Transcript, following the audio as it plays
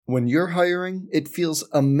When you're hiring, it feels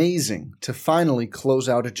amazing to finally close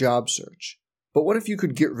out a job search. But what if you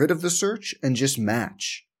could get rid of the search and just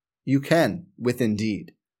match? You can with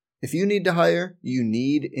Indeed. If you need to hire, you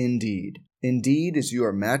need Indeed. Indeed is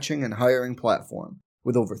your matching and hiring platform.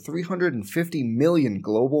 With over 350 million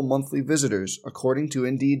global monthly visitors, according to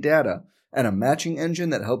Indeed data, and a matching engine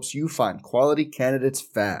that helps you find quality candidates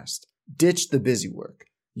fast. Ditch the busy work.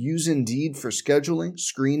 Use Indeed for scheduling,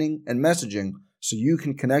 screening, and messaging so you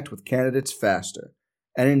can connect with candidates faster.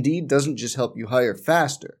 And Indeed doesn't just help you hire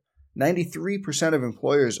faster. 93% of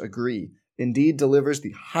employers agree Indeed delivers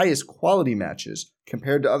the highest quality matches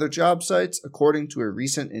compared to other job sites, according to a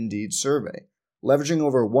recent Indeed survey. Leveraging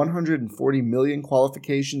over 140 million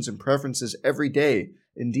qualifications and preferences every day,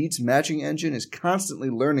 Indeed's matching engine is constantly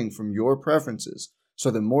learning from your preferences, so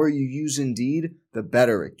the more you use Indeed, the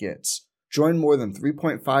better it gets. Join more than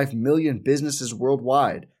 3.5 million businesses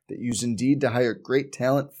worldwide that use Indeed to hire great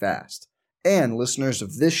talent fast. And listeners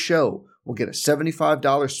of this show will get a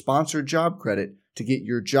 $75 sponsored job credit to get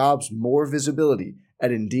your jobs more visibility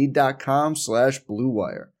at Indeed.com/Blue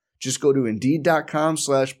Wire. Just go to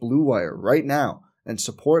Indeed.com/Blue Wire right now and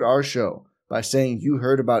support our show by saying you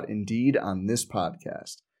heard about Indeed on this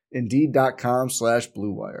podcast.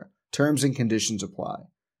 Indeed.com/Blue Wire. Terms and conditions apply.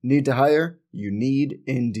 Need to hire? You need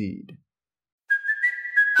Indeed.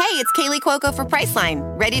 Hey, it's Kaylee Cuoco for Priceline.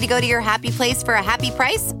 Ready to go to your happy place for a happy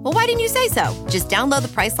price? Well, why didn't you say so? Just download the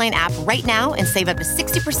Priceline app right now and save up to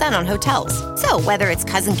 60% on hotels. So whether it's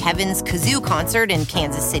Cousin Kevin's Kazoo Concert in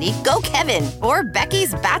Kansas City, go Kevin, or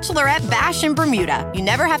Becky's Bachelorette Bash in Bermuda, you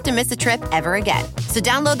never have to miss a trip ever again. So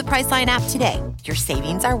download the Priceline app today. Your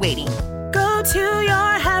savings are waiting. Go to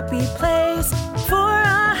your happy place for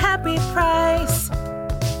a happy price.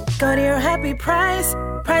 Go to your happy price,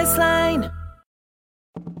 Priceline.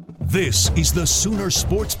 This is the Sooner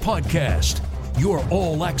Sports Podcast, your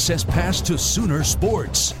all-access pass to Sooner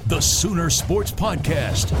Sports. The Sooner Sports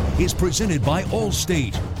Podcast is presented by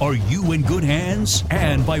Allstate. Are you in good hands?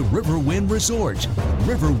 And by Riverwind Resort.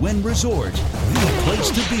 Riverwind Resort, the place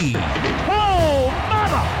to be. Oh,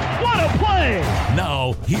 mama! What a play!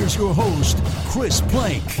 Now, here's your host, Chris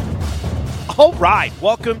Plank. All right,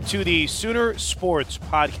 welcome to the Sooner Sports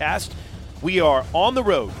Podcast. We are on the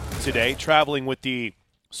road today, traveling with the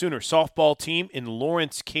Sooner softball team in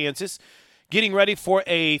Lawrence, Kansas, getting ready for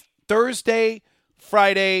a Thursday,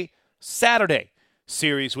 Friday, Saturday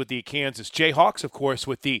series with the Kansas Jayhawks, of course,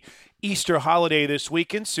 with the Easter holiday this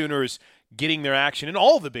weekend. Sooners getting their action in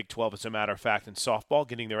all of the Big 12, as a matter of fact, in softball,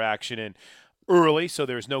 getting their action in early, so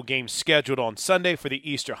there's no game scheduled on Sunday for the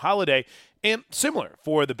Easter holiday. And similar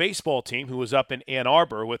for the baseball team, who was up in Ann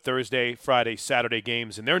Arbor with Thursday, Friday, Saturday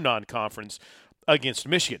games in their non-conference against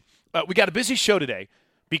Michigan. We got a busy show today,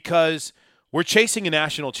 because we're chasing a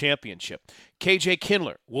national championship. KJ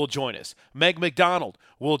Kindler will join us. Meg McDonald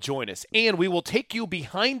will join us. And we will take you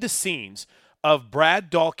behind the scenes of Brad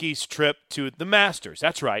Dahlke's trip to the Masters.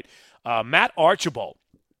 That's right. Matt Archibald,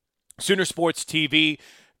 Sooner Sports TV,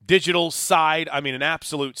 digital side, an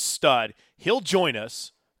absolute stud. He'll join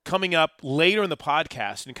us coming up later in the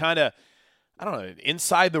podcast and kind of,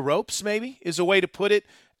 inside the ropes maybe is a way to put it,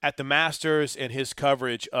 at the Masters and his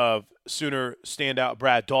coverage of Sooner standout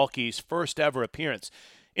Brad Dahlke's first ever appearance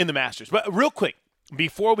in the Masters. But real quick,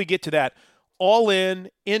 before we get to that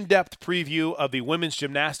in-depth preview of the women's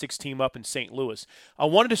gymnastics team up in St. Louis, I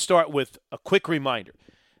wanted to start with a quick reminder.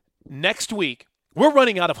 Next week, we're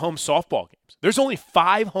running out of home softball games. There's only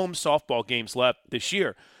 5 home softball games left this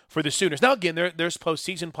year for the Sooners. Now, again, there's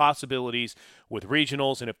postseason possibilities with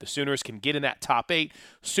regionals, and if the Sooners can get in that top 8,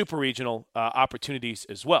 super regional opportunities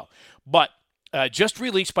as well. But just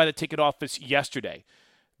released by the ticket office yesterday,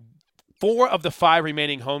 4 of the 5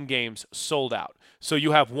 remaining home games sold out. So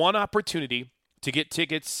you have one opportunity to get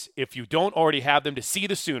tickets, if you don't already have them, to see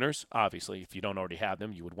the Sooners. Obviously, if you don't already have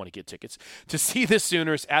them, you would want to get tickets to see the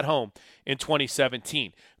Sooners at home in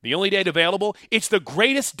 2017. The only date available, it's the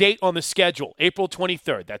greatest date on the schedule, April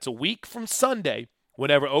 23rd. That's a week from Sunday,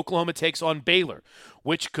 whenever Oklahoma takes on Baylor,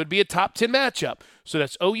 which could be a top 10 matchup. So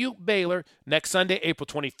that's OU Baylor next Sunday, April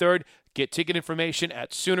 23rd. Get ticket information at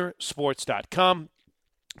Soonersports.com.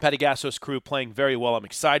 Patty Gasso's crew playing very well. I'm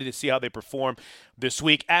excited to see how they perform this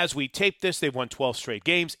week. As we tape this, they've won 12 straight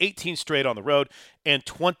games, 18 straight on the road, and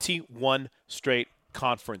 21 straight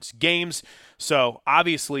conference games. So,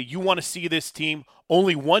 obviously, you want to see this team.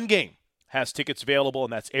 Only one game has tickets available,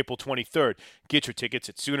 and that's April 23rd. Get your tickets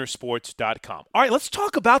at Soonersports.com. All right, let's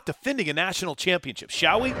talk about defending a national championship,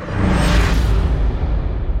 shall we?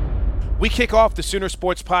 We kick off the Sooner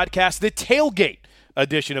Sports Podcast, the tailgate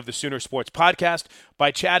edition of the Sooner Sports Podcast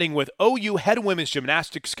by chatting with OU head women's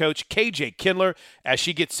gymnastics coach KJ Kindler as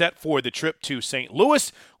she gets set for the trip to St.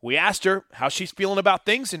 Louis. We asked her how she's feeling about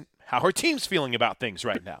things and how her team's feeling about things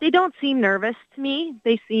right now. They don't seem nervous to me.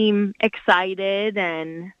 They seem excited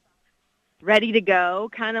and ready to go,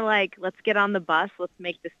 kind of like, let's get on the bus, let's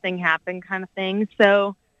make this thing happen kind of thing.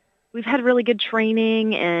 So we've had really good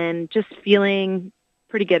training and just feeling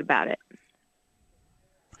pretty good about it.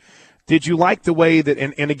 Did you like the way that,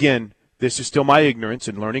 and again, this is still my ignorance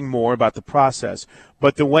and learning more about the process,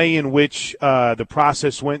 but the way in which the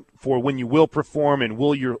process went for when you will perform and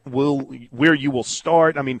where you will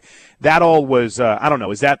start? I mean, that all was, I don't know,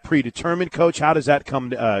 is that predetermined, Coach? How does that come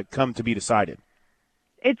to be decided?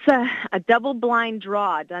 It's a double-blind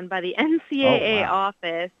draw done by the NCAA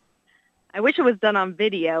office. I wish it was done on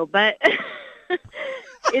video, but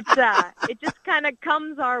it just kind of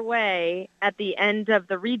comes our way at the end of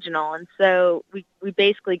the regional. And so we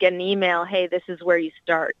basically get an email, hey, this is where you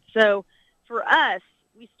start. So for us,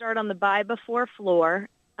 we start on the bye before floor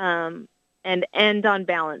and end on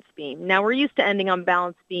balance beam. Now, we're used to ending on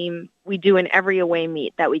balance beam. We do in every away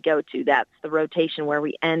meet that we go to. That's the rotation where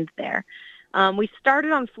we end there. We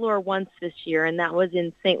started on floor once this year, and that was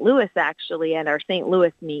in St. Louis, actually, at our St.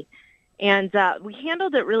 Louis meet. And we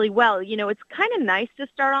handled it really well. You know, it's kind of nice to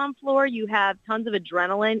start on floor. You have tons of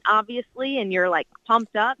adrenaline, obviously, and you're, like,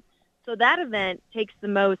 pumped up. So that event takes the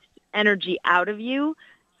most energy out of you.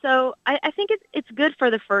 So I think it's good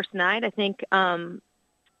for the first night. I think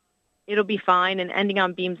it'll be fine, and ending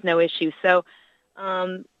on beam's no issue. So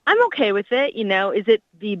I'm okay with it. You know, is it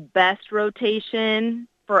the best rotation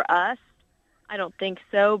for us? I don't think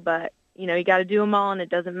so, but, you know, you got to do them all, and it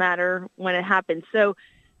doesn't matter when it happens. So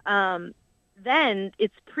then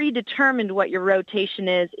it's predetermined what your rotation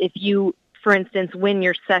is if you, for instance, win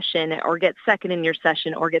your session or get second in your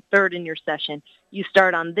session or get third in your session. You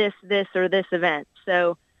start on this, or this event.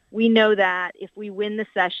 So we know that if we win the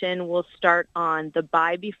session, we'll start on the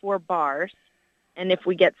bye before bars. And if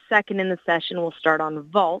we get second in the session, we'll start on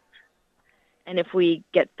vault. And if we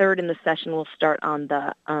get third in the session, we'll start on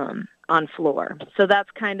the on floor. So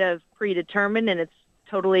that's kind of predetermined, and it's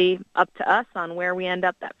totally up to us on where we end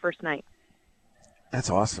up that first night. That's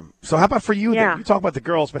awesome. So how about for you? Yeah. Then? You talk about the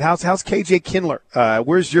girls, but how's KJ Kindler?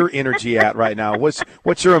 Where's your energy at right now?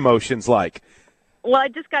 What's your emotions like? Well, I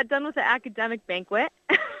just got done with the academic banquet.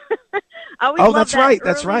 That's right.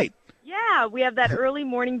 That's right. Yeah, we have that early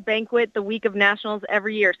morning banquet the week of nationals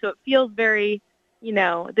every year. So it feels very, you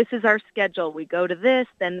know, this is our schedule. We go to this,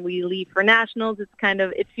 then we leave for nationals. It's kind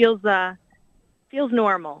of, it feels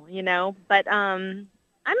normal, you know, but I'm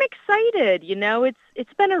excited. You know,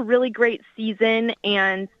 it's been a really great season,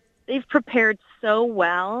 and they've prepared so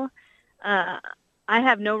well. I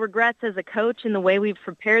have no regrets as a coach in the way we've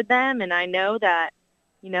prepared them, and I know that,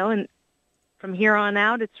 you know, and from here on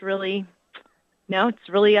out, it's really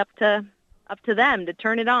up to them to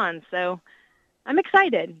turn it on. So I'm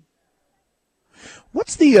excited.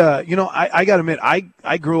 What's the I got to admit,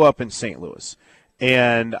 I grew up in St. Louis,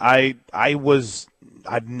 and I've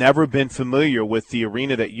never been familiar with the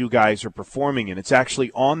arena that you guys are performing in. It's actually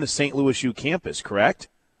on the St. Louis U campus, correct?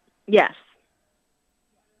 Yes.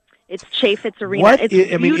 It's Chaffetz Arena.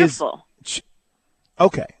 It's beautiful.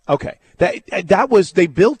 Okay. They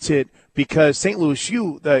built it because St. Louis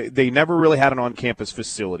U, they never really had an on-campus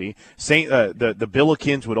facility. The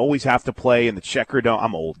Billikens would always have to play in the Checker Dome.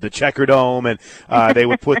 I'm old. The Checker Dome, and they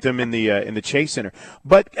would put them in the Chase Center.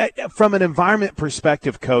 But from an environment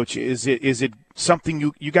perspective, Coach, is it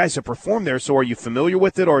something you guys have performed there? So are you familiar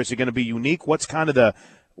with it, or is it going to be unique? What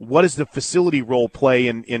does the facility role play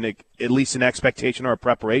in at least an expectation or a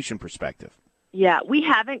preparation perspective? Yeah, we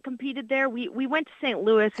haven't competed there. We went to St.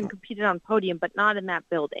 Louis and competed on podium, but not in that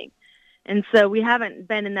building. And so we haven't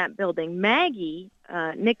been in that building. Maggie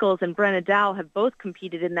Nichols and Brenna Dow have both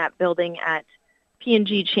competed in that building at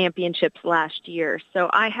P&G Championships last year.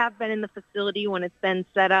 So I have been in the facility when it's been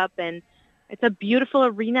set up, and it's a beautiful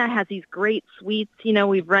arena. It has these great suites. You know,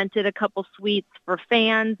 we've rented a couple suites for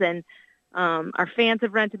fans, and our fans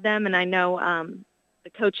have rented them, and I know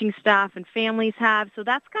the coaching staff and families have. So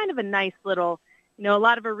that's kind of a nice little, you know, a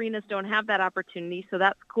lot of arenas don't have that opportunity. So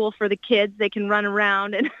that's cool for the kids. They can run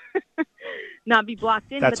around and not be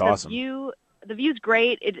blocked in. That's but awesome. The view's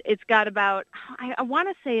great. It's got about, I want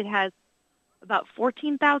to say it has about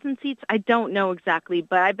 14,000 seats. I don't know exactly,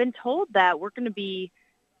 but I've been told that we're going to be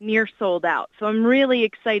near sold out. So I'm really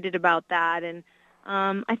excited about that. And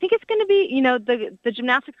I think it's going to be, you know, the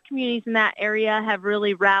gymnastics communities in that area have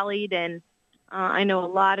really rallied, and I know a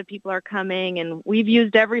lot of people are coming, and we've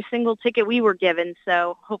used every single ticket we were given.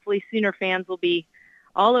 So hopefully Sooner fans will be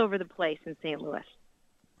all over the place in St. Louis.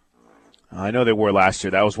 I know they were last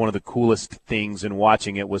year. That was one of the coolest things in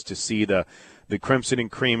watching it, was to see the crimson and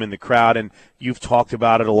cream in the crowd. And you've talked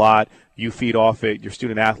about it a lot. You feed off it. Your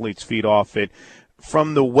student athletes feed off it.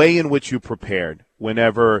 From the way in which you prepared,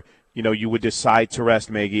 whenever you would decide to rest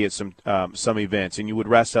Maggie at some events, and you would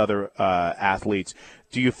rest other athletes,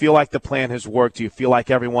 do you feel like the plan has worked? Do you feel like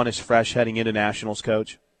everyone is fresh heading into nationals,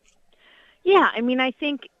 Coach? Yeah, I mean, I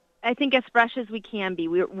think as fresh as we can be.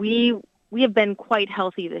 We have been quite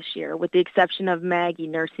healthy this year, with the exception of Maggie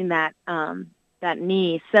nursing that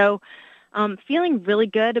knee. So, feeling really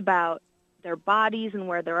good about their bodies and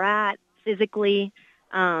where they're at physically.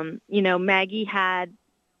 Maggie had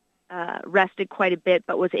rested quite a bit,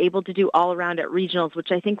 but was able to do all around at regionals,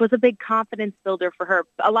 which I think was a big confidence builder for her.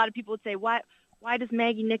 A lot of people would say, why does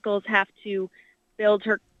Maggie Nichols have to build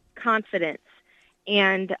her confidence?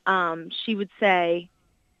 And she would say,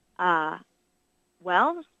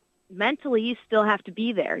 well, mentally you still have to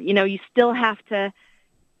be there. You still have to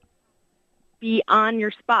be on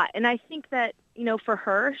your spot. And I think that, for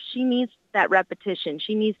her, she needs that repetition.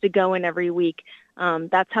 She needs to go in every week.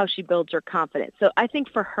 That's how she builds her confidence. So I think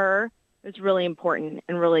for her, it's really important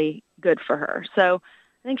and really good for her. So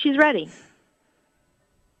I think she's ready.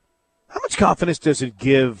 How much confidence does it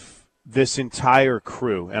give this entire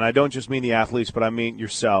crew, and I don't just mean the athletes, but I mean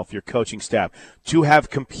yourself, your coaching staff, to have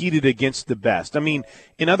competed against the best? I mean,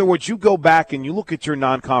 in other words, you go back and you look at your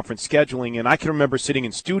non-conference scheduling, and I can remember sitting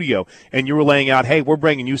in studio and you were laying out, hey, we're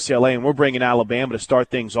bringing UCLA and we're bringing Alabama to start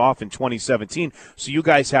things off in 2017, so you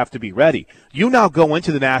guys have to be ready. You now go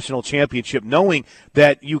into the national championship knowing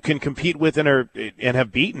that you can compete with and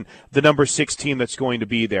have beaten the number 6 team that's going to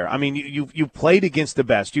be there. I mean, you've played against the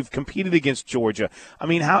best. You've competed against Georgia. I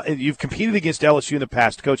mean, you've competed against LSU in the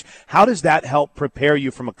past. Coach, how does that help prepare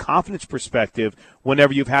you from a confidence perspective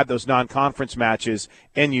whenever you've had those non-conference matches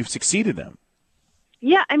and you've succeeded them?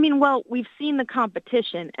 Yeah, I mean, well, we've seen the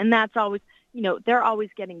competition, and that's always, they're always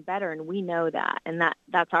getting better, and we know that, and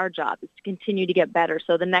that's our job, is to continue to get better.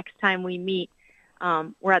 So the next time we meet,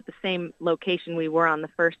 we're at the same location we were on the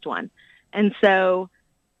first one. And so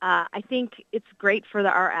I think it's great for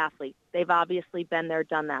our athletes. They've obviously been there,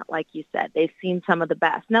 done that, like you said. They've seen some of the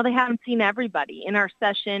best. Now, they haven't seen everybody. In our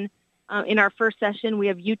session, in our first session, we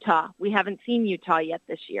have Utah. We haven't seen Utah yet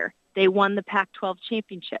this year. They won the Pac-12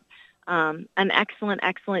 championship. An excellent,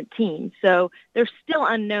 excellent team. So there's still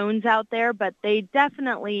unknowns out there, but they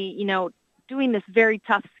definitely, doing this very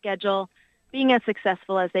tough schedule, being as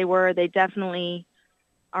successful as they were, they definitely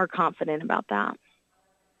are confident about that.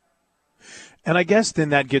 And I guess then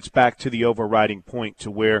that gets back to the overriding point,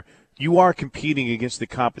 to where you are competing against the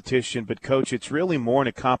competition, but Coach, it's really more in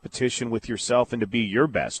a competition with yourself and to be your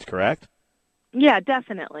best, correct? Yeah,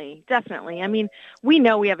 definitely. Definitely. I mean, we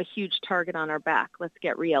know we have a huge target on our back. Let's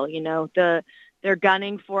get real. They're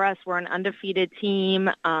gunning for us. We're an undefeated team.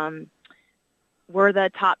 We're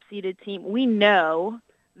the top seeded team. We know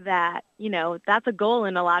that, that's a goal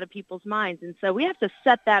in a lot of people's minds. And so we have to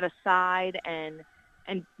set that aside and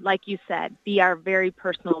like you said, be our very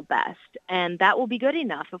personal best. And that will be good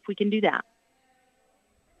enough if we can do that.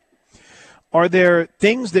 Are there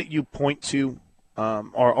things that you point to,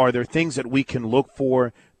 or are there things that we can look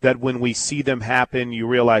for that when we see them happen, you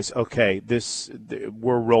realize, okay,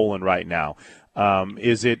 we're rolling right now?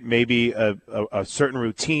 Is it maybe a certain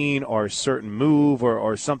routine or a certain move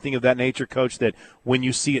or something of that nature, Coach, that when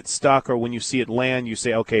you see it stuck or when you see it land, you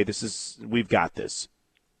say, okay, we've got this?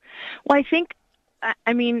 Well, I think,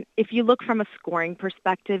 if you look from a scoring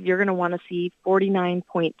perspective, you're going to want to see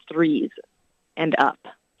 49.3s and up.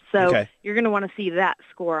 So You're going to want to see that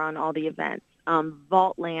score on all the events.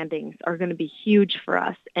 Vault landings are going to be huge for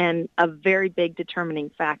us and a very big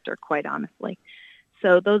determining factor, quite honestly.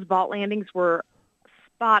 So those vault landings were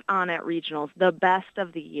spot on at regionals, the best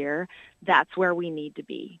of the year. That's where we need to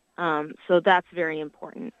be. So that's very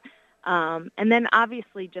important. And then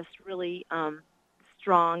obviously just really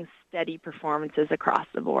strong, steady performances across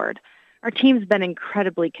the board. Our team's been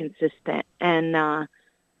incredibly consistent. And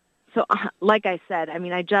so like I said,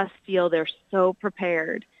 I just feel they're so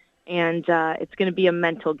prepared, and it's going to be a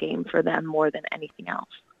mental game for them more than anything else.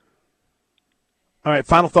 All right,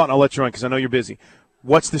 final thought, and I'll let you run because I know you're busy.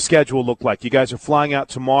 What's the schedule look like? You guys are flying out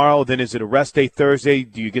tomorrow. Then is it a rest day Thursday?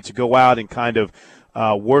 Do you get to go out and kind of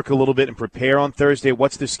work a little bit and prepare on Thursday?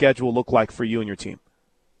 What's the schedule look like for you and your team?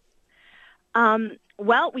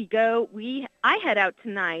 Well, I head out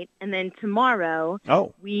tonight, and then tomorrow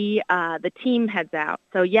the team heads out.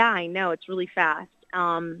 So, yeah, I know. It's really fast.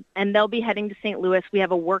 And they'll be heading to St. Louis. We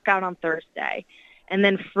have a workout on Thursday. And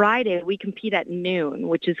then Friday, we compete at noon,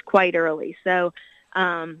 which is quite early. So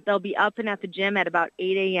they'll be up and at the gym at about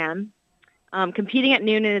 8 a.m. competing at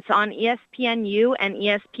noon, and it's on ESPNU and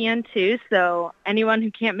ESPN2. So anyone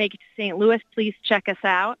who can't make it to St. Louis, please check us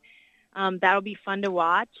out. That'll be fun to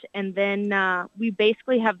watch. And then we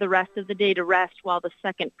basically have the rest of the day to rest while the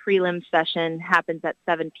second prelim session happens at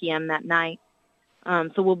 7 p.m. that night.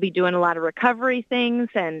 So we'll be doing a lot of recovery things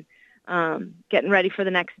and getting ready for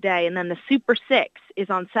the next day. And then the Super 6 is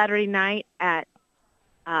on Saturday night at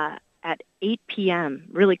 8 p.m.,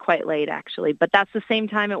 really quite late, actually. But that's the same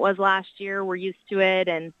time it was last year. We're used to it,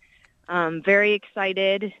 and very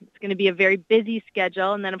excited. It's going to be a very busy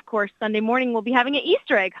schedule. And then, of course, Sunday morning we'll be having an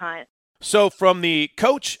Easter egg hunt. So from the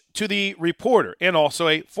coach to the reporter, and also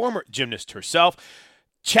a former gymnast herself,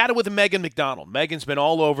 chatted with Megan McDonald. Megan's been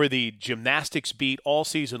all over the gymnastics beat all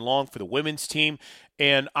season long for the women's team.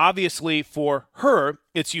 And obviously for her,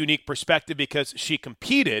 it's a unique perspective because she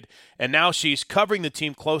competed, and now she's covering the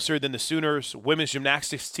team closer than the Sooners women's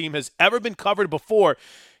gymnastics team has ever been covered before.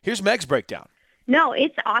 Here's Meg's breakdown. No,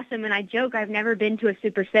 it's awesome, and I joke I've never been to a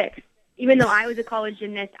Super 6. Even though I was a college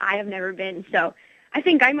gymnast, I have never been. So I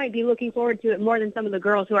think I might be looking forward to it more than some of the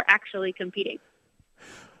girls who are actually competing.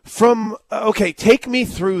 Take me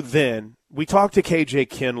through then. We talked to KJ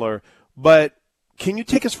Kindler, but can you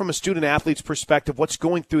take us from a student-athlete's perspective, what's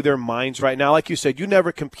going through their minds right now? Like you said, you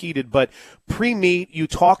never competed, but pre-meet, you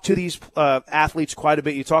talk to these athletes quite a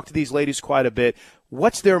bit. You talk to these ladies quite a bit.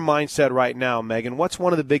 What's their mindset right now, Megan? What's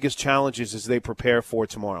one of the biggest challenges as they prepare for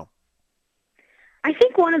tomorrow? I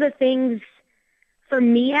think one of the things, for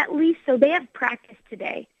me at least, so they have practice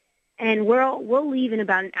today, and we'll leave in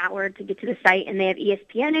about an hour to get to the site, and they have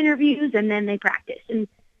ESPN interviews, and then they practice. And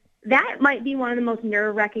that might be one of the most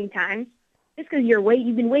nerve-wracking times. Just because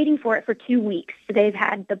you've been waiting for it for 2 weeks. They've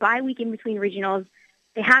had the bye week in between regionals.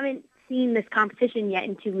 They haven't seen this competition yet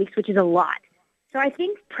in 2 weeks, which is a lot. So I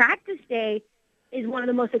think practice day is one of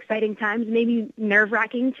the most exciting times, maybe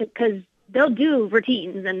nerve-wracking, because they'll do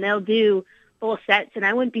routines and they'll do full sets, and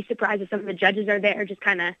I wouldn't be surprised if some of the judges are there just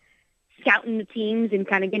kind of scouting the teams and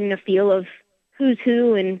kind of getting a feel of who's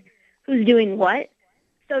who and who's doing what.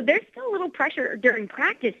 So there's still a little pressure during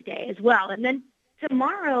practice day as well. And then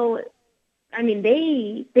tomorrow, I mean,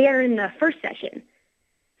 they are in the first session.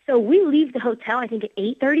 So we leave the hotel, I think, at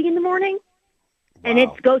 8:30 in the morning, and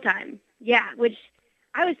it's go time. Yeah, which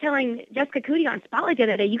I was telling Jessica Cootie on Spotlight the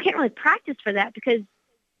other day, you can't really practice for that because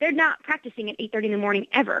they're not practicing at 8:30 in the morning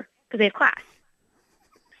ever because they have class.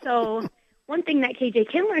 So one thing that KJ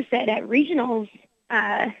Kindler said at regionals,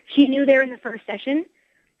 she knew they were in the first session.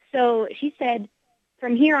 So she said,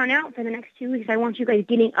 from here on out for the next 2 weeks, I want you guys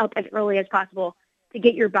getting up as early as possible to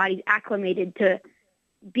get your bodies acclimated to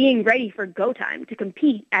being ready for go time to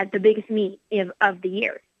compete at the biggest meet of the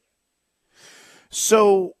year.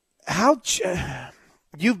 So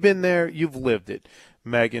you've been there, you've lived it,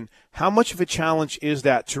 Megan. How much of a challenge is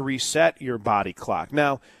that to reset your body clock?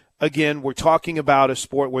 Now, again, we're talking about a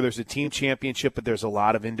sport where there's a team championship, but there's a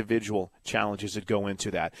lot of individual challenges that go into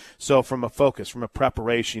that. So from a focus, from a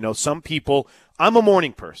preparation, some people, I'm a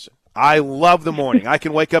morning person. I love the morning. I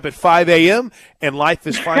can wake up at 5 a.m. and life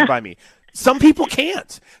is fine by me. Some people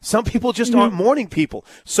can't. Some people just aren't morning people.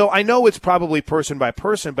 So I know it's probably person by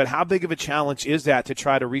person, but how big of a challenge is that to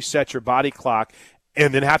try to reset your body clock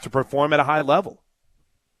and then have to perform at a high level?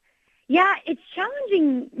 Yeah, it's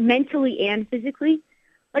challenging mentally and physically.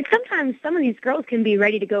 Like sometimes some of these girls can be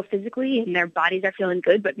ready to go physically and their bodies are feeling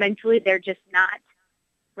good, but mentally they're just not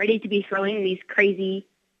ready to be throwing these crazy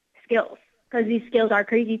skills. Because these skills are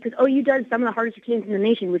crazy because OU does some of the hardest routines in the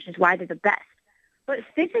nation, which is why they're the best. But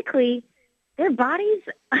physically, their bodies,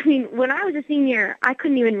 I mean, when I was a senior, I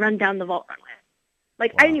couldn't even run down the vault runway.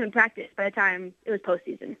 Like, I didn't even practice by the time it was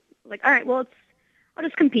postseason. Like, all right, well, I'll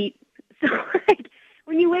just compete. So, like,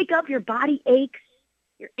 when you wake up, your body aches,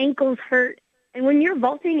 your ankles hurt, and when you're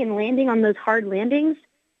vaulting and landing on those hard landings,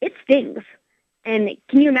 it stings. And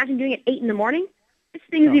can you imagine doing it at 8 in the morning? It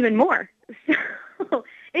stings even more. So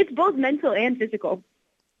it's both mental and physical.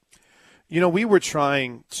 We were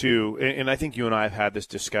trying to, and I think you and I have had this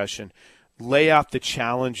discussion, lay out the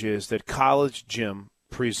challenges that college gym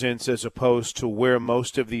presents as opposed to where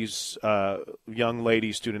most of these young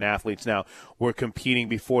ladies, student athletes now, were competing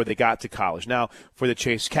before they got to college. Now, for the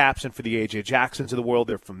Chase Capps and for the A.J. Jacksons of the world,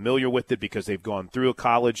 they're familiar with it because they've gone through a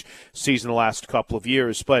college season the last couple of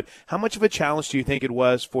years. But how much of a challenge do you think it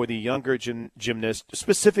was for the younger gymnast,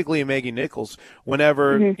 specifically Maggie Nichols,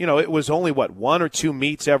 whenever, it was only, 1 or 2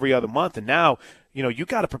 meets every other month, and now – you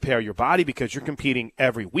got to prepare your body because you're competing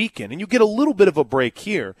every weekend. And you get a little bit of a break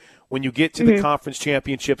here when you get to the conference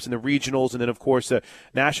championships and the regionals and then, of course, the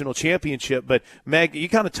national championship. But, Meg, you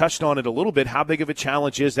kind of touched on it a little bit. How big of a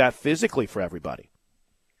challenge is that physically for everybody?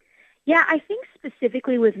 Yeah, I think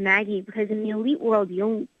specifically with Maggie, because in the elite world,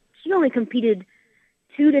 she only competed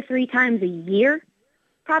 2 to 3 times a year,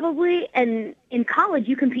 probably, and in college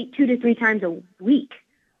you compete 2 to 3 times a week.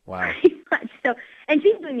 Wow. Pretty much. So, and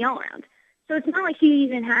she's doing the all-around. So it's not like she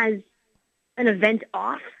even has an event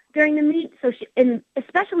off during the meet. So and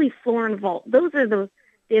especially floor and vault, those are the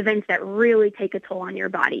events that really take a toll on your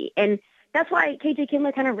body. And that's why KJ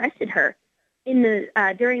Kindler kind of rested her in the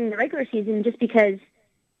during the regular season, just because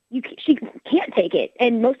she can't take it,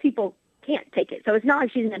 and most people can't take it. So it's not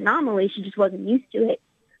like she's an anomaly. She just wasn't used to it.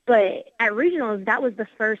 But at regionals, that was the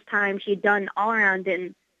first time she had done all-around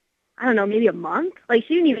in, I don't know, maybe a month. Like,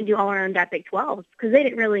 she didn't even do all-around at Big 12 because they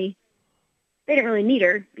didn't really need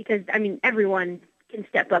her because, I mean, everyone can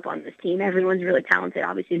step up on this team. Everyone's really talented.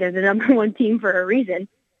 Obviously, they're the number one team for a reason.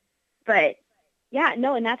 But, yeah,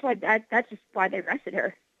 no, and that's just why they rested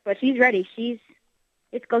her. But she's ready.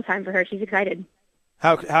 It's go time for her. She's excited.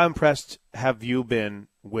 How impressed have you been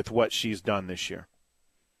with what she's done this year?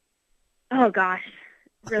 Oh, gosh.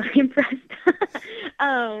 Really impressed.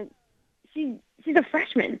 She's a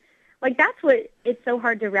freshman. Like, that's what it's so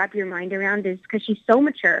hard to wrap your mind around, is because she's so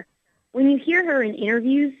mature. When you hear her in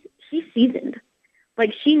interviews, she's seasoned.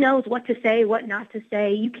 Like, she knows what to say, what not to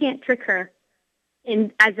say. You can't trick her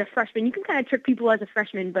as a freshman. You can kind of trick people as a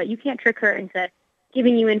freshman, but you can't trick her into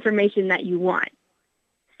giving you information that you want.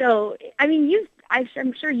 So, I mean,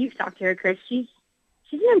 I'm sure you've talked to her, Chris. She's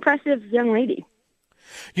an impressive young lady.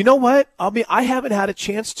 You know what? I haven't had a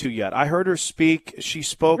chance to yet. I heard her speak. She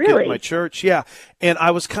spoke Really? at my church. Yeah. And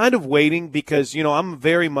I was kind of waiting because, I'm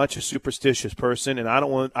very much a superstitious person, and I don't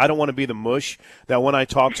want to be the mush that when I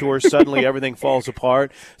talk to her, suddenly everything falls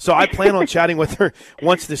apart. So I plan on chatting with her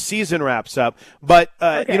once the season wraps up. But,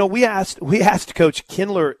 okay. We asked Coach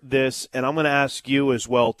Kindler this, and I'm going to ask you as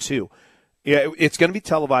well, too. Yeah, it's going to be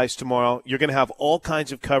televised tomorrow. You're going to have all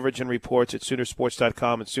kinds of coverage and reports at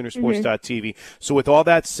Soonersports.com and Soonersports.tv. So with all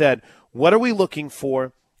that said, what are we looking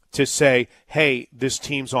for to say, hey, this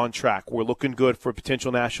team's on track? We're looking good for a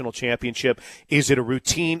potential national championship. Is it a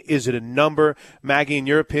routine? Is it a number? Megan, in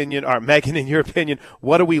your opinion,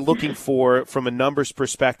 what are we looking for from a numbers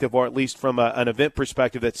perspective, or at least from an event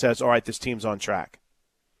perspective that says, all right, this team's on track?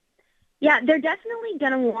 Yeah, they're definitely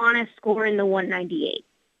going to want to score in the 198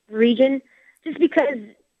 region, just because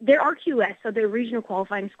their RQS, so their regional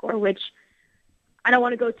qualifying score, which I don't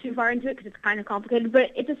want to go too far into it because it's kind of complicated,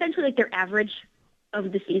 but it's essentially like their average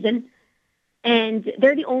of the season. And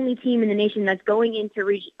they're the only team in the nation that's going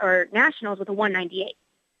into nationals with a 198.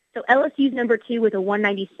 So LSU's number 2 with a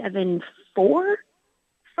 197.45,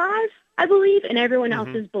 I believe, and everyone else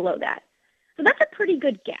is below that. So that's a pretty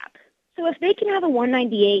good gap. So if they can have a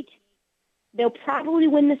 198, they'll probably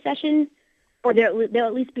win the session, or they'll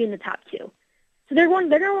at least be in the top 2. So they're going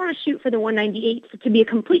to want to shoot for the 198 to be a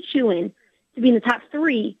complete shoe-in, to be in the top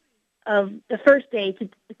 3 of the first day to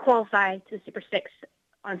qualify to the Super 6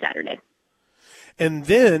 on Saturday. And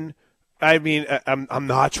then, I'm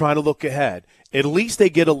not trying to look ahead. At least they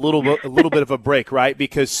get a little bit of a break, right?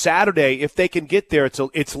 Because Saturday, if they can get there,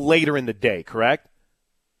 it's later in the day, correct?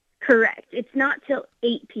 Correct. It's not till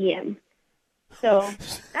 8 p.m. So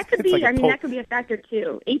that could be, that could be a factor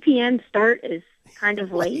too. 8 p.m. start is kind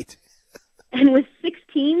of late. And with 6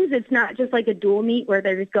 teams, it's not just like a dual meet where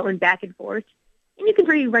they're just going back and forth. And you can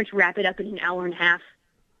pretty much wrap it up in an hour and a half,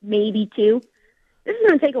 maybe 2. This is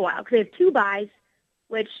going to take a while because they have 2 buys,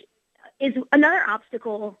 which is another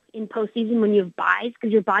obstacle in postseason when you have buys,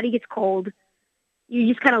 because your body gets cold. You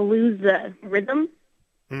just kind of lose the rhythm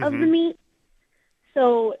of the meet.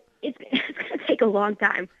 So it's going to take a long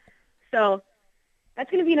time. So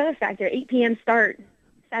that's going to be another factor. 8 p.m. start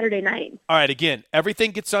Saturday night. All right, again,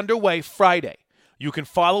 everything gets underway Friday. You can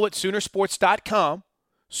follow at Soonersports.com,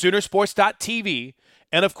 Soonersports.tv,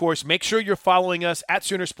 and, of course, make sure you're following us at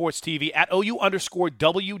Soonersports.tv, at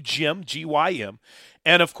OU_WGym, G-Y-M,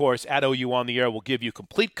 and, of course, at OU On The Air. We'll give you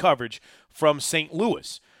complete coverage from St.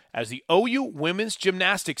 Louis as the OU women's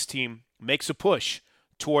gymnastics team makes a push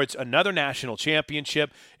towards another national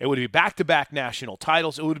championship. It would be back-to-back national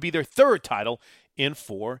titles. It would be their 3rd title in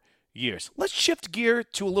 4 years. Let's shift gear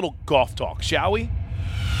to a little golf talk, shall we?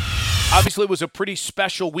 Obviously, it was a pretty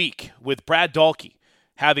special week with Brad Dahlke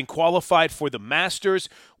having qualified for the Masters.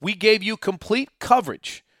 We gave you complete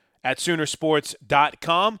coverage at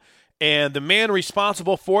Soonersports.com, and the man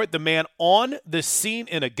responsible for it, the man on the scene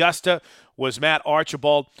in Augusta, was Matt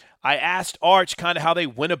Archibald. I asked Arch kind of how they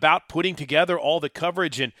went about putting together all the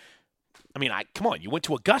coverage, and come on, you went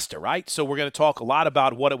to Augusta, right? So we're going to talk a lot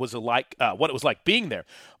about what it was like being there.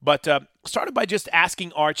 But started by just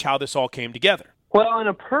asking Arch how this all came together. Well, in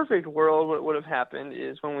a perfect world, what would have happened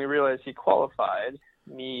is when we realized he qualified,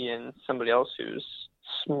 me and somebody else who's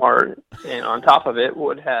smart and on top of it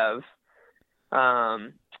would have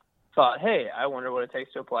thought, hey, I wonder what it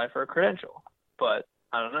takes to apply for a credential. But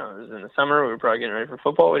I don't know. It was in the summer. We were probably getting ready for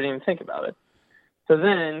football. We didn't even think about it. So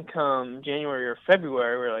then come January or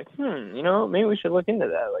February, we were like, maybe we should look into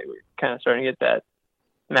that. Like, we're kind of starting to get that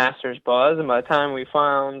master's buzz. And by the time we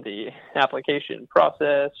found the application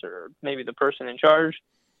process or maybe the person in charge,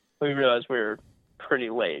 we realized we were pretty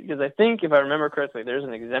late. Because I think, if I remember correctly, there's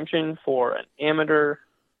an exemption for an amateur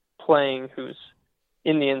playing who's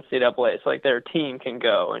in the NCAA. So, like, their team can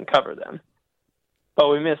go and cover them. But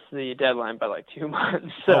we missed the deadline by, like, 2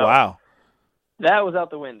 months. So oh, wow. That was out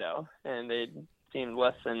the window, and they seemed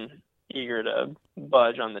less than eager to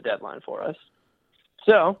budge on the deadline for us.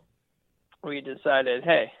 So we decided,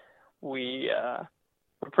 hey, we're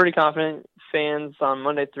pretty confident fans on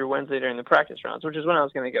Monday through Wednesday during the practice rounds, which is when I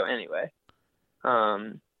was going to go anyway,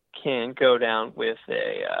 can go down with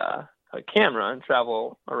a camera and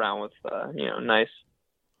travel around with nice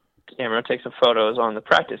camera, take some photos on the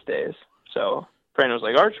practice days. So Brandon was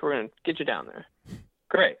like, Arch, we're going to get you down there.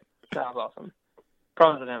 Great. Sounds awesome.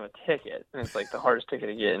 Problem is I didn't have a ticket, and it's like the hardest ticket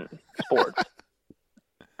to get in sports.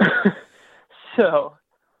 So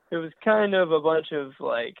it was kind of a bunch of,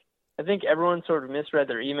 like, I think everyone sort of misread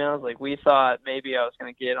their emails. Like, we thought maybe I was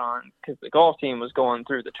going to get on because the golf team was going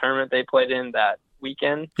through the tournament they played in that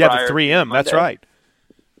weekend. Yeah, the 3M. That's right.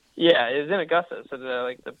 Yeah, it was in Augusta. So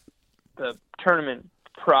the tournament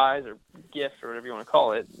prize or gift or whatever you want to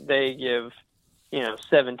call it, they give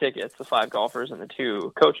 7 tickets, the 5 golfers and the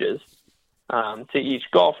 2 coaches, to each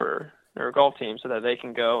golfer or golf team so that they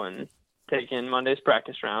can go and take in Monday's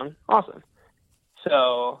practice round. Awesome.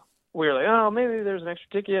 So we were like, oh, maybe there's an extra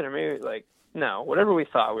ticket, or maybe, like, no, whatever we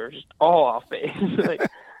thought, we were just all off base. Like,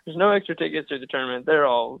 there's no extra tickets through the tournament. They're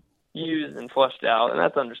all used and flushed out, and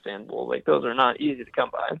that's understandable. Like, those are not easy to come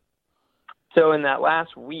by. So in that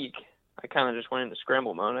last week, I kind of just went into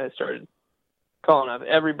scramble mode. I started calling up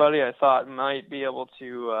everybody I thought might be able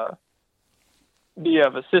to be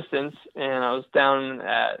of assistance, and I was down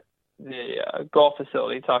at the golf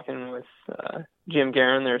facility talking with Jim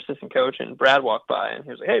Guerin, their assistant coach, and Brad walked by, and he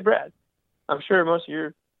was like, hey, Brad, I'm sure most of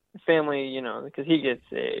your family, because he gets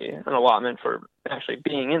an allotment for actually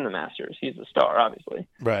being in the Masters. He's a star, obviously.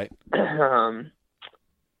 Right.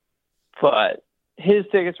 But his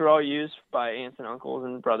tickets were all used by aunts and uncles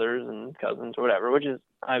and brothers and cousins or whatever, which is,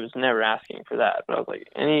 I was never asking for that. But I was like,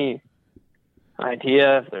 any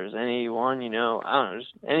idea if there's anyone, I don't know,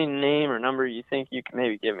 just any name or number you think you can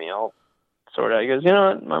maybe give me, I'll sort out. He goes, you know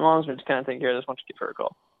what, my mom's been just kind of taking care of this. Why don't you give her a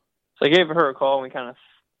call? So I gave her a call, and we kind of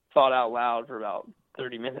thought out loud for about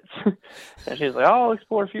 30 minutes. And she was like, I'll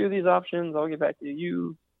explore a few of these options. I'll get back to you.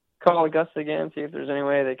 You call Augusta again, see if there's any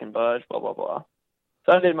way they can budge, blah, blah, blah.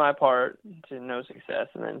 So I did my part to no success.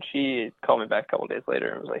 And then she called me back a couple of days later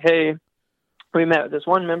and was like, hey, we met with this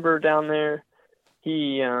one member down there.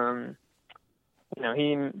 He,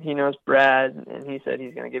 he knows Brad, and he said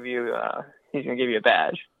he's going to give you a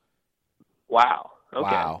badge. Wow. Okay.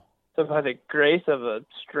 Wow. So by the grace of a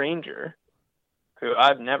stranger who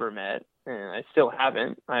I've never met, and I still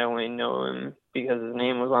haven't, I only know him because his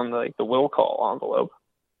name was on the will call envelope.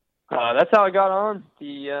 That's how I got on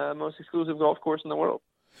the most exclusive golf course in the world.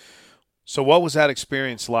 So what was that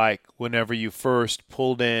experience like whenever you first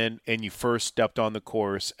pulled in and you first stepped on the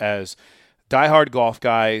course? As diehard golf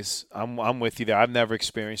guys, I'm with you there. I've never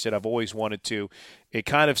experienced it. I've always wanted to. It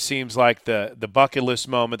kind of seems like the bucket list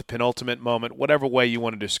moment, the penultimate moment, whatever way you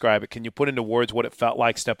want to describe it. Can you put into words what it felt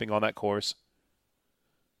like stepping on that course?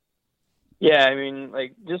 Yeah, I mean,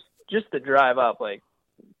 like, just the drive up, like,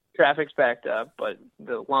 traffic's backed up, but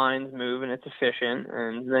the lines move and it's efficient,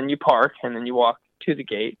 and then you park, and then you walk to the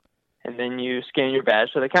gate, and then you scan your badge.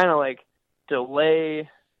 So they kind of, like, delay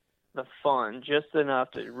the fun just enough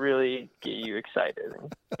to really get you excited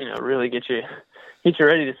and, really get you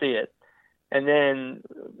ready to see it. And then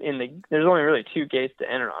there's only really 2 gates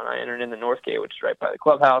to enter on. I entered in the north gate, which is right by the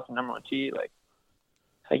clubhouse, and number 1 tee. Like,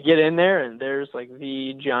 I get in there, and there's, like,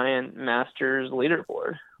 the giant Masters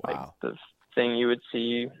leaderboard. Wow. Like, the thing you would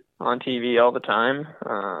see on TV all the time.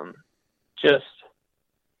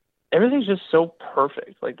 Everything's just so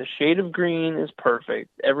perfect. Like, the shade of green is perfect.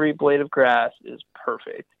 Every blade of grass is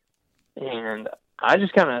perfect. And I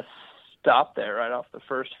just kind of stopped there right off the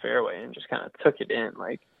first fairway and just kind of took it in.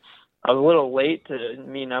 Like, I was a little late to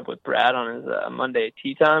meeting up with Brad on his Monday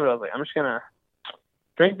tee time, but I was like, I'm just going to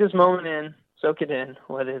drink this moment in, soak it in,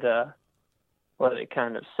 let it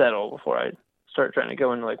kind of settle before I start trying to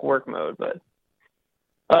go into, like, work mode. But,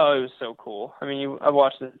 oh, it was so cool. I mean, I've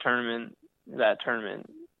watched that tournament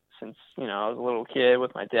since, I was a little kid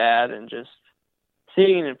with my dad, and just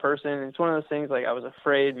seeing it in person, it's one of those things, like, I was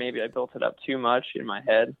afraid maybe I built it up too much in my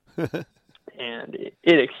head, and it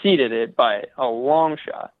exceeded it by a long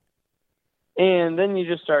shot. And then you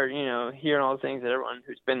just start, hearing all the things that everyone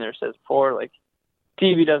who's been there says before, like,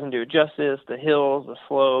 TV doesn't do it justice, the hills, the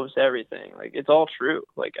slopes, everything. Like, it's all true.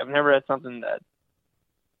 Like, I've never had something that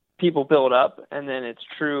people build up and then it's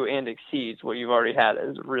true and exceeds what you've already had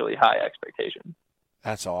as a really high expectation.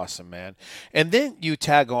 That's awesome, man. And then you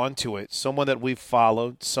tag on to it, someone that we've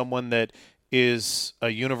followed, someone that is a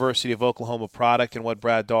University of Oklahoma product and what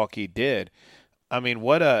Brad Dahlke did. I mean,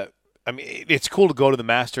 it's cool to go to the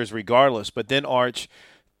Masters regardless, but then, Arch,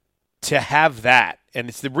 to have that, and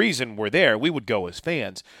it's the reason we're there, we would go as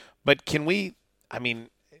fans, but to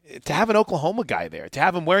have an Oklahoma guy there, to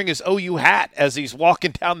have him wearing his OU hat as he's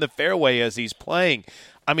walking down the fairway as he's playing,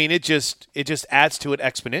 I mean, it just adds to it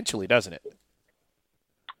exponentially, doesn't it?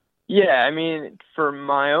 Yeah, I mean, for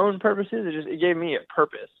my own purposes, it gave me a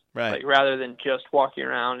purpose, right? Like, rather than just walking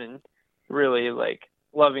around and really, like,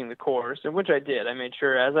 loving the course, and which I did. I made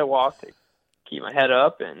sure as I walked to keep my head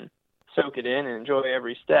up and soak it in and enjoy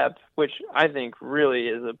every step, which I think really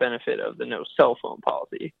is a benefit of the no cell phone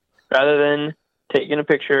policy. Rather than taking a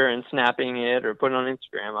picture and snapping it or putting it on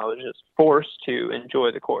Instagram, I was just forced to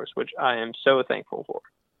enjoy the course, which I am so thankful for.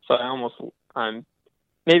 So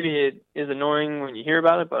maybe it is annoying when you hear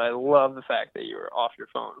about it, but I love the fact that you're off your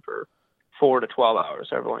phone for 4 to 12 hours,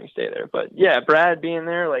 however long you stay there. But yeah, Brad being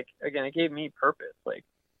there, like, again, it gave me purpose. Like,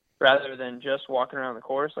 rather than just walking around the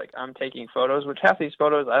course, like, I'm taking photos, which half these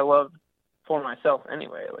photos I love for myself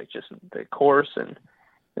anyway, like, just the course, and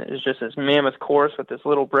it's just this mammoth course with this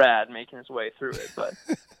little Brad making his way through it. But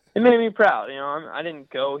it made me proud. I didn't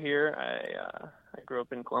go here. I grew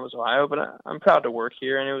up in Columbus, Ohio, but I'm proud to work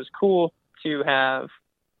here, and it was cool to have,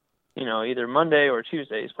 either Monday or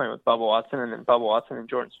Tuesdays playing with Bubba Watson, and then Bubba Watson and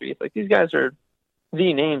Jordan Spieth. Like, these guys are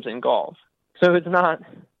the names in golf. So it's not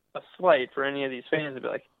a slight for any of these fans to be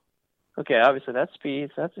like, okay, obviously that's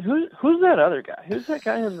Spieth. Who's that other guy? Who's that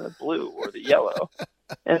guy in the blue or the yellow?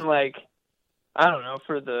 And, like, I don't know,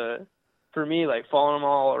 for me, like, following them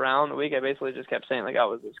all around the week, I basically just kept saying, like, I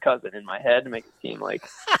was his cousin in my head to make it seem like,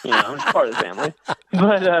 I'm part of the family.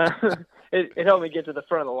 But it helped me get to the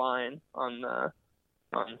front of the line on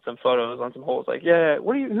some photos, on some holes. Like, yeah, who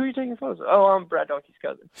are you taking photos of? Oh, I'm Brad Dahlke's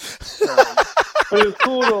cousin. But it was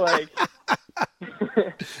cool to, like,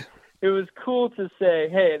 it was cool to say,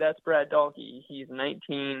 hey, that's Brad Dahlke. He's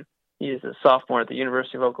 19. He's a sophomore at the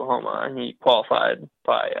University of Oklahoma, and he qualified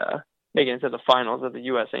by making it to the finals of the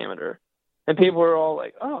U.S. Amateur. And people were all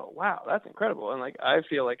like, oh, wow, that's incredible. And, like, I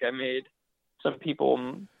feel like I made some people,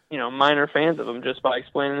 minor fans of him just by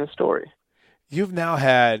explaining the story. You've now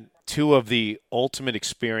had two of the ultimate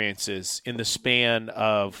experiences in the span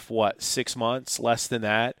of, 6 months, less than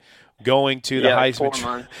that, going to the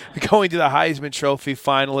Heisman Trophy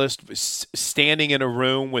finalist, standing in a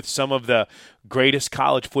room with some of the greatest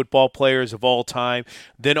college football players of all time.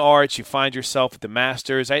 Then, Arch, you find yourself at the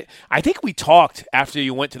Masters. I think we talked after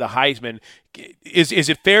you went to the Heisman. Is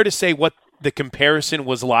it fair to say what the comparison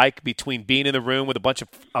was like between being in the room with a bunch of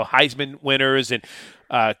Heisman winners and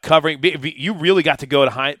covering? You really got to go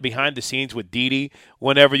to behind the scenes with Didi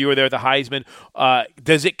whenever you were there at the Heisman.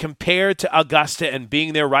 Does it compare to Augusta and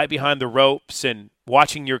being there right behind the ropes and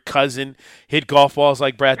watching your cousin hit golf balls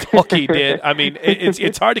like Brad Dahlke did? I mean,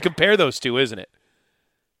 it's hard to compare those two, isn't it?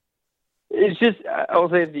 It's just, I will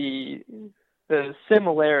say the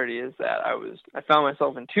similarity is that I found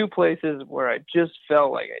myself in two places where I just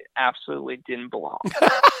felt like I absolutely didn't belong.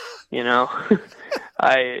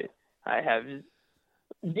 I have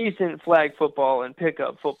decent flag football and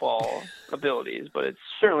pickup football abilities, but it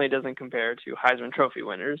certainly doesn't compare to Heisman Trophy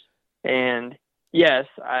winners. And yes,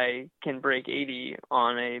 I can break 80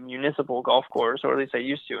 on a municipal golf course, or at least I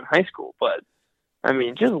used to in high school, but I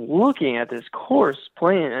mean, just looking at this course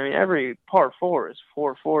playing, I mean, every par 4 is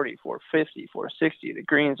 440, 450, 460. The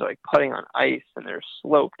greens are like putting on ice and they're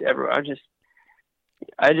sloped everywhere.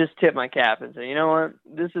 I just tip my cap and say, you know what?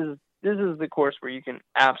 This is the course where you can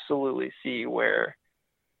absolutely see where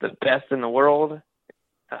the best in the world,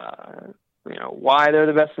 why they're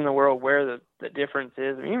the best in the world, where the difference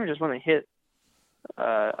is. I mean, even just when they hit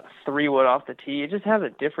 3-wood off the tee, it just has a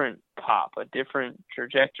different pop, a different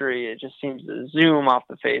trajectory. It just seems to zoom off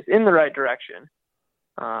the face in the right direction.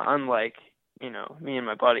 Unlike, me and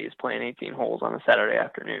my buddies playing 18 holes on a Saturday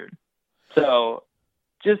afternoon. So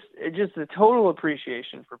just a total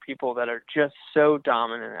appreciation for people that are just so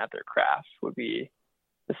dominant at their craft would be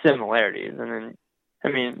the similarities. And then, I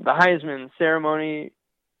mean, the Heisman ceremony,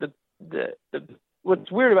 the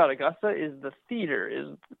what's weird about Augusta is the theater is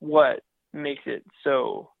what makes it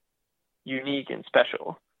so unique and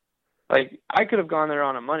special. Like, I could have gone there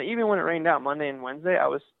on a Monday, even when it rained out Monday and Wednesday.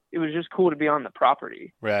 It was just cool to be on the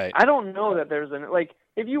property. Right. I don't know that there's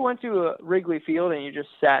if you went to a Wrigley Field and you just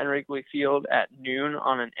sat in Wrigley Field at noon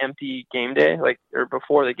on an empty game day, or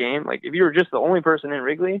before the game, if you were just the only person in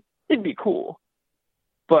Wrigley, it'd be cool.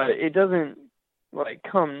 But it doesn't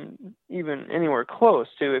come even anywhere close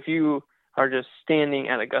to if you are just standing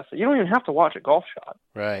at Augusta. You don't even have to watch a golf shot.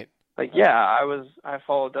 Right. I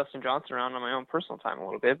followed Dustin Johnson around on my own personal time a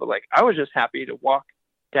little bit, but I was just happy to walk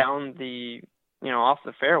down the, off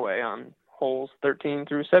the fairway on holes 13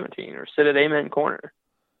 through 17 or sit at Amen Corner.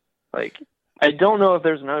 I don't know if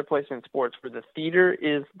there's another place in sports where the theater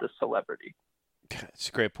is the celebrity. That's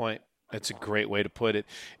a great point. That's a great way to put it.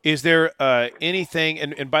 Is there anything,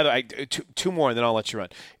 and by the way, two more and then I'll let you run.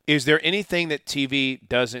 Is there anything that TV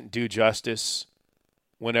doesn't do justice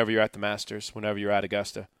whenever you're at the Masters, whenever you're at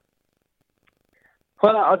Augusta?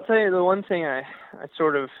 Well, I'll tell you the one thing I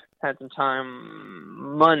sort of had some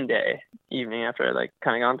time Monday evening after I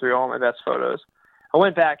kind of gone through all my best photos. I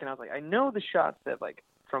went back and I was like, I know the shots that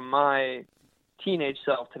from my teenage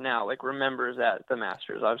self to now remembers at the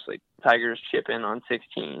Masters. Obviously, Tiger's chip in on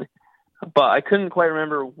 16, but I couldn't quite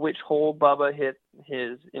remember which hole Bubba hit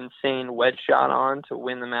his insane wedge shot on to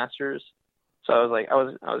win the Masters. So I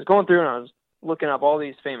was going through and I was looking up all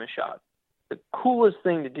these famous shots. The coolest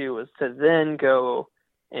thing to do was to then go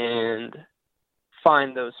and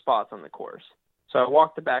find those spots on the course. So I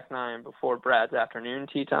walked the back nine before Brad's afternoon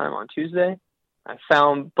tee time on Tuesday. I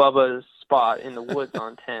found Bubba's spot in the woods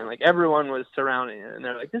on 10. Everyone was surrounding it, and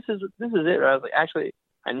they're like, "This is it." I was like, "Actually,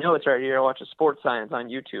 I know it's right here. I watched a Sports Science on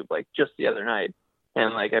YouTube just the other night,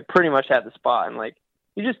 and I pretty much had the spot." And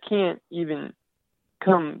you just can't even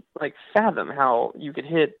come fathom how you could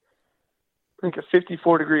hit a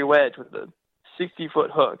 54-degree wedge with a 60-foot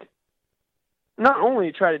hook. Not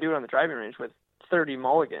only try to do it on the driving range with 30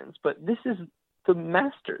 mulligans, but this is the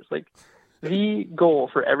Masters. The goal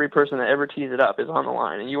for every person that ever tees it up is on the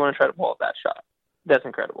line, and you want to try to pull up that shot. That's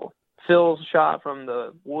incredible. Phil's shot from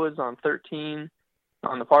the woods on 13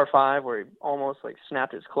 on the par 5 where he almost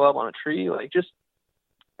snapped his club on a tree. Just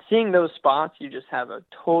seeing those spots, you just have a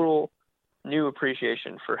total new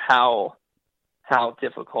appreciation for how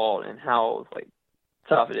difficult and how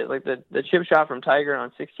tough it is. The chip shot from Tiger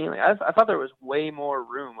on 16, I thought there was way more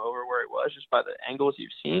room over where it was just by the angles you've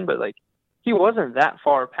seen, but he wasn't that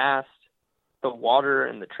far past the water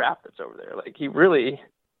and the trap that's over there. He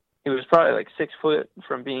was probably 6 foot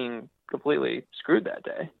from being completely screwed that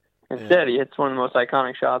day. Instead, he hits one of the most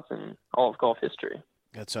iconic shots in all of golf history.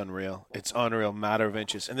 That's unreal. It's unreal, matter of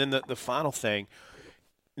inches. And then the final thing,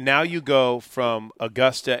 now you go from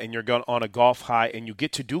Augusta and you're going on a golf high and you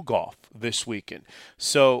get to do golf this weekend.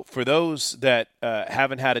 So for those that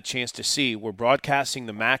haven't had a chance to see, we're broadcasting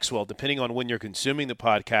the Maxwell. Depending on when you're consuming the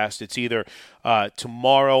podcast, it's either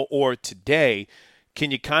tomorrow or today. Can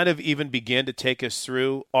you kind of even begin to take us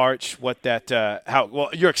through, Arch, what that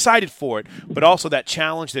you're excited for it, but also that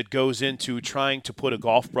challenge that goes into trying to put a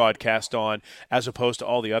golf broadcast on as opposed to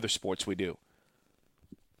all the other sports we do?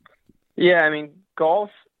 Yeah,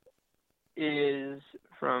 golf is,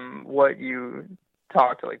 from what you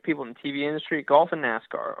talk to people in the TV industry, golf and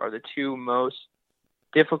NASCAR are the two most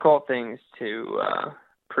difficult things to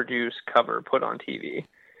produce, cover, put on TV.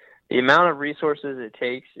 The amount of resources it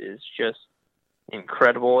takes is just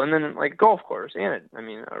incredible. And then golf course and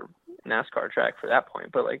a NASCAR track for that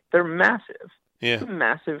point, but they're massive. Yeah. It's a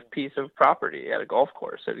massive piece of property at a golf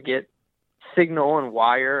course. So to get signal and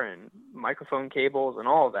wire and microphone cables and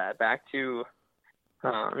all of that back to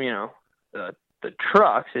the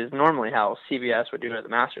trucks is normally how CBS would do it at the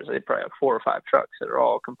Masters. They'd probably have 4 or 5 trucks that are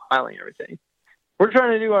all compiling everything. We're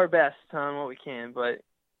trying to do our best on what we can, but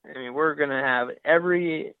we're going to have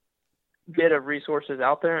every bit of resources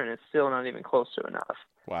out there, and it's still not even close to enough.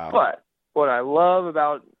 Wow. But what I love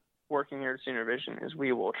about working here at Sooner Vision is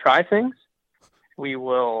we will try things. We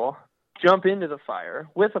will jump into the fire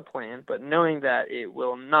with a plan, but knowing that it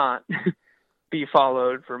will not be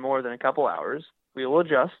followed for more than a couple hours. We will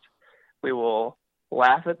adjust. We will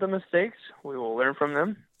laugh at the mistakes. We will learn from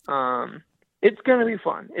them. It's going to be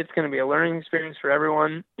fun. It's going to be a learning experience for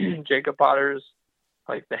everyone. Jacob Potter's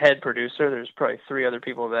the head producer. There's probably 3 other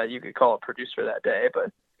people that you could call a producer that day,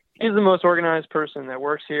 but he's the most organized person that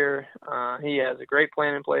works here. He has a great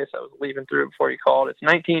plan in place. I was leaving through it before you called. It's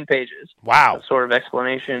 19 pages. Wow. A sort of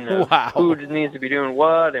explanation of who needs to be doing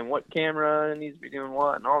what and what camera needs to be doing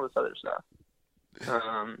what and all this other stuff.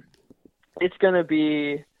 It's going to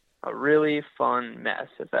be a really fun mess,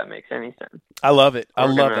 if that makes any sense. I love it. I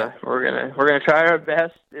love it. We're gonna try our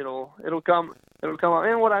best. It'll come up.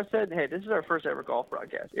 And what I've said, hey, this is our first ever golf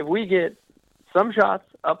broadcast. If we get some shots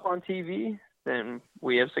up on TV, then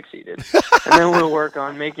we have succeeded. And then we'll work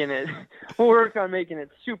on making it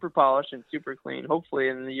super polished and super clean. Hopefully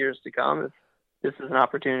in the years to come, if this is an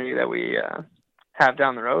opportunity that we have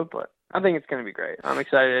down the road. But I think it's going to be great. I'm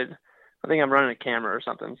excited. I think I'm running a camera or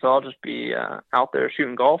something, so I'll just be out there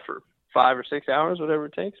shooting golf for 5 or 6 hours, whatever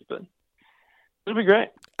it takes. But it'll be great.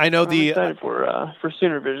 I'm excited for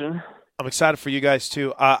Sooner Vision. I'm excited for you guys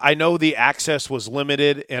too. I know the access was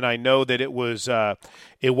limited, and I know that it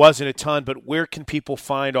wasn't a ton. But where can people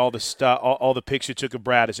find all the stuff, all the pics you took of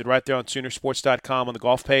Brad? Is it right there on Soonersports.com on the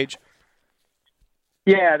golf page?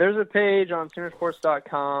 Yeah, there's a page on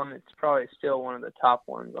Soonersports.com. It's probably still one of the top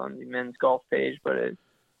ones on the men's golf page, but it.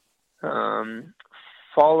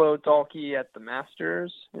 Follow Dalkey at the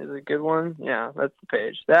Masters is a good one. Yeah, that's the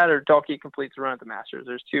page. That or Dalkey completes the run at the Masters.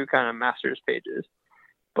 There's two kind of Masters pages.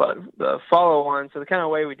 But the follow one, so the kind of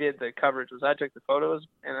way we did the coverage was I took the photos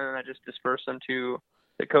and then I just dispersed them to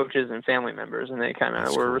the coaches and family members, and they kind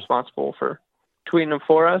of were responsible for tweeting them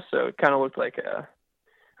for us. So it kind of looked like a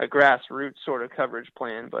grassroots sort of coverage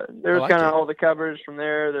plan, but there's kind of all the coverage from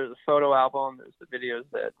there. There's a photo album. There's the videos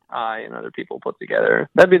that I and other people put together.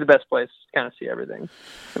 That'd be the best place to kind of see everything.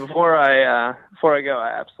 And before I go, I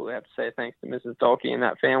absolutely have to say thanks to Mrs. Dalkey and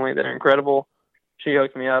that family. They're incredible. She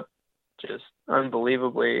hooked me up just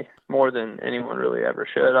unbelievably more than anyone really ever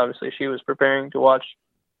should. Obviously, she was preparing to watch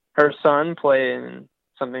her son play in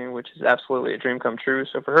something which is absolutely a dream come true.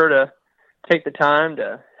 So for her to take the time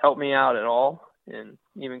to help me out at all and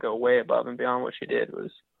even go way above and beyond what she did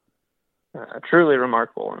was truly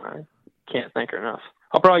remarkable, and I can't thank her enough.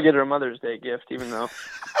 I'll probably get her a Mother's Day gift, even though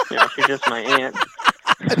she's just my aunt.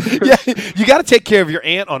 Yeah, you got to take care of your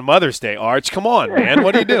aunt on Mother's Day, Arch. Come on, man.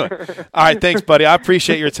 What are you doing? All right, thanks, buddy. I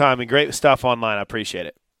appreciate your time and great stuff online. I appreciate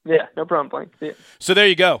it. Yeah, no problem, Blank. See ya. So there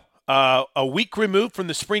you go. A week removed from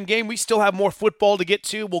the spring game. We still have more football to get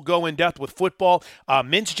to. We'll go in depth with football.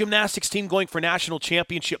 Men's gymnastics team going for national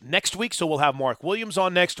championship next week, so we'll have Mark Williams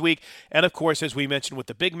on next week. And, of course, as we mentioned, with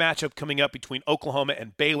the big matchup coming up between Oklahoma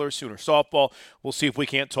and Baylor, Sooner softball, we'll see if we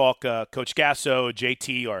can't talk Coach Gasso,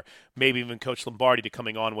 JT, or maybe even Coach Lombardi to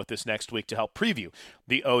coming on with us next week to help preview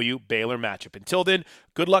the OU-Baylor matchup. Until then,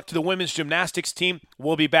 good luck to the women's gymnastics team.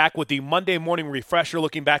 We'll be back with the Monday morning refresher,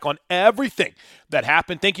 looking back on everything that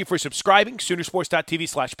happened. Thank you for subscribing,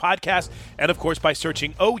 Soonersports.tv/podcast, and, of course, by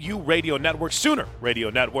searching OU Radio Network, Sooner Radio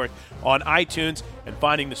Network, on iTunes and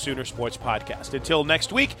finding the Sooner Sports Podcast. Until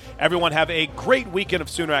next week, everyone have a great weekend of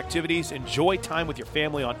Sooner activities. Enjoy time with your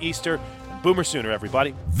family on Easter. Boomer Sooner,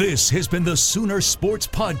 everybody. This has been the Sooner Sports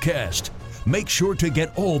Podcast. Make sure to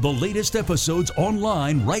get all the latest episodes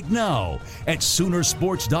online right now at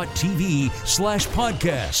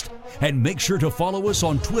Soonersports.tv/podcast. And make sure to follow us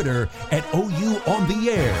on Twitter at OU On The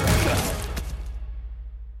Air.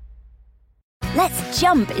 Let's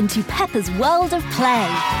jump into Peppa's world of play.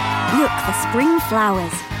 Look for spring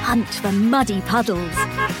flowers, hunt for muddy puddles,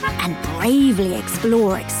 and bravely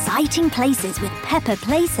explore exciting places with Peppa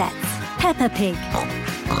playsets. Peppa Pig.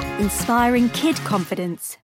 Inspiring kid confidence.